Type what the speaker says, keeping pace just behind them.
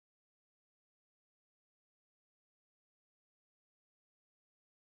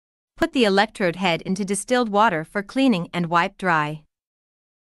Put the electrode head into distilled water for cleaning and wipe dry.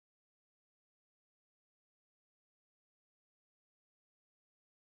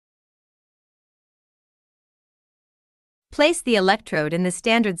 Place the electrode in the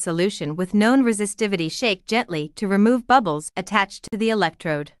standard solution with known resistivity. Shake gently to remove bubbles attached to the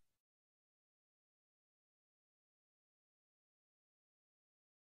electrode.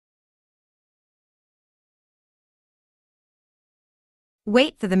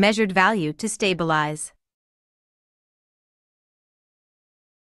 Wait for the measured value to stabilize.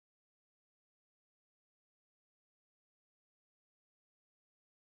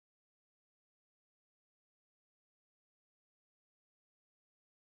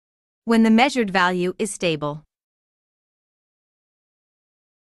 When the measured value is stable,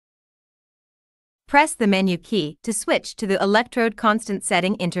 press the menu key to switch to the electrode constant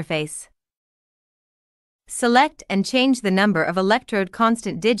setting interface. Select and change the number of electrode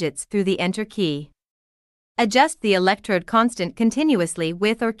constant digits through the Enter key. Adjust the electrode constant continuously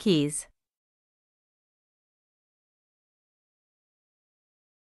with or keys.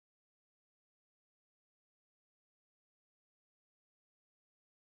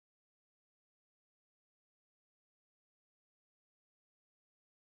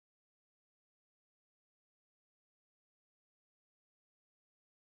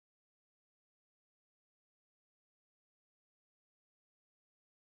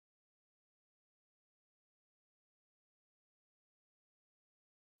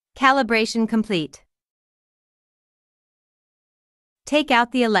 Calibration complete. Take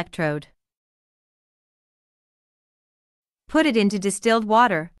out the electrode. Put it into distilled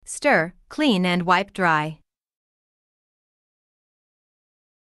water, stir, clean and wipe dry.